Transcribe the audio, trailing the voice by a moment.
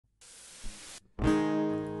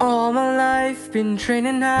All my life been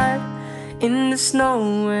training hard, in the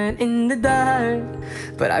snow and in the dark,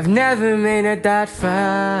 but I've never made it that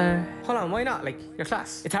far. Hold on, why not? Like, your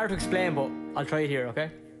class. It's hard to explain, but I'll try it here, okay?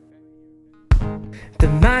 The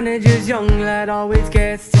manager's young lad always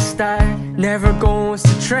gets to start, never goes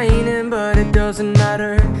to training, but it doesn't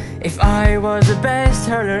matter. If I was the best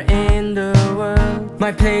hurler in the world,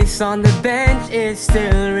 my place on the bench is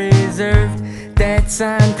still reserved. Debts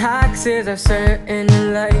and taxes are certain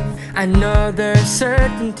in life, another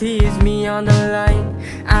certainty is me on the line,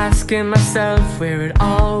 asking myself where it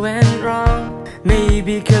all went wrong.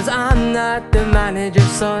 Maybe cause I'm not the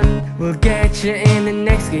manager's son. We'll get you in the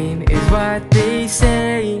next game is what they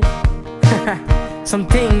say. Some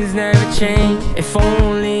things never change. If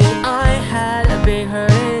only I had a big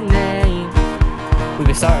hurting name. We'll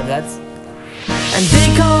be started, lads. And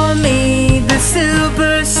they call me the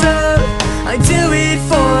Super Sub. I do it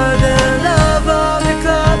for the love of the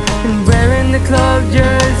club, and wearing the club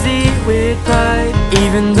jersey with pride,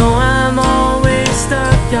 even though I'm always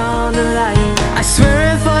stuck on the line. I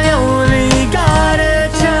swear if I only got a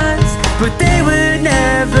chance, but they would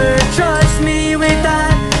never trust me with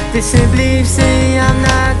that. They simply say I'm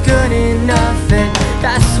not good enough, and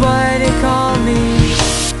that's why they call me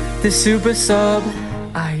the Super Sub.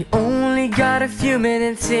 I only got a few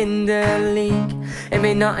minutes in the league. It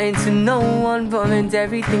meant nothing to no one, but meant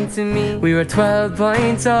everything to me. We were 12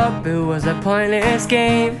 points up, it was a pointless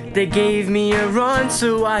game. They gave me a run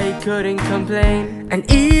so I couldn't complain. And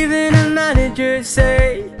even the manager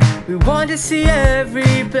say, we want to see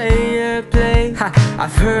every player play. Ha,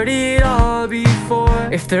 I've heard it all before.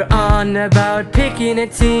 If they're on about picking a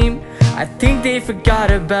team, I think they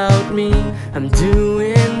forgot about me. I'm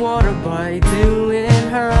doing water boy, doing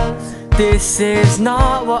hurls. This is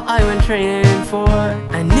not what I went training for.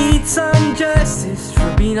 I need some justice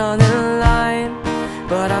for being on the line,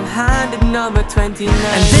 but I'm handed number 29.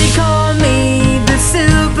 And they call me the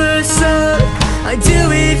Super Sub. I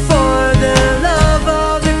do it for the love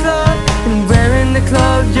of the club, and wearing the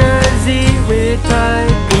club jersey with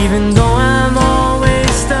pride, even though I'm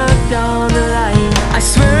always stuck down the line. I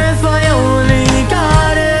swear if I only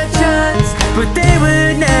got a chance, but they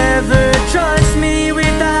would never trust me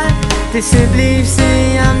with that. They simply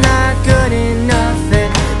say I'm not good enough,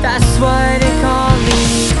 and that's why they call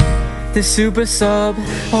me the Super Sub.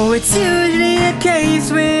 Oh, it's usually the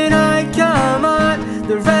case when I come on,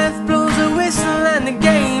 the ref blows a whistle and the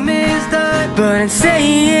game is done. But in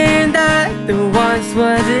saying that, there once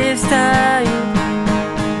was this time,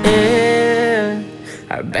 yeah.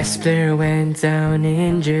 Our best player went down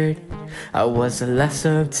injured. I was the last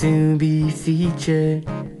sub to be featured.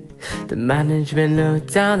 The management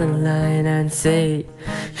looked down the line and say,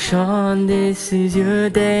 Sean, this is your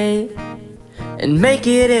day, and make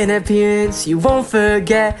it an appearance you won't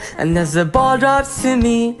forget. And as the ball drops to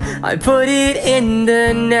me, I put it in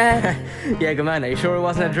the net. Yeah, good man, are you sure it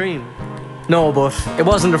wasn't a dream? No, but It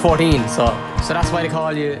was under 14, so that's why they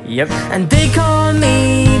call you. yep. And they call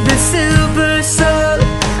me the Super Sub.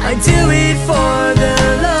 I do it for the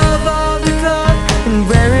love of the club, and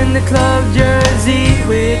wearing the club jersey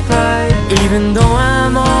with pride, even though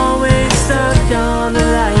I'm always stuck on the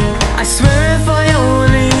line. I swear if I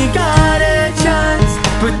only got a chance,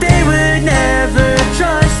 but they would never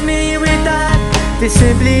trust me with that. They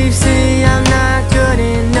simply say I'm not good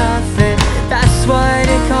enough, and that's why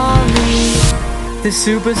they call me the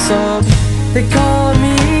Super Sub. They call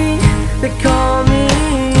me, they call me.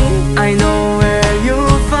 I know where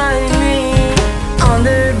you'll find me, on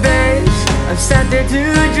the bench. I'm sat there to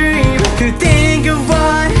dream, to think of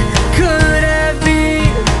what could have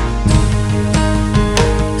been.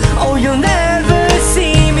 Oh, you'll never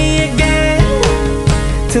see me again,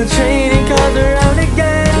 till training comes around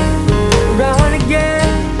again,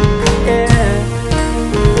 yeah.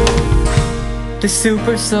 The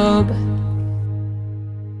Super Sub.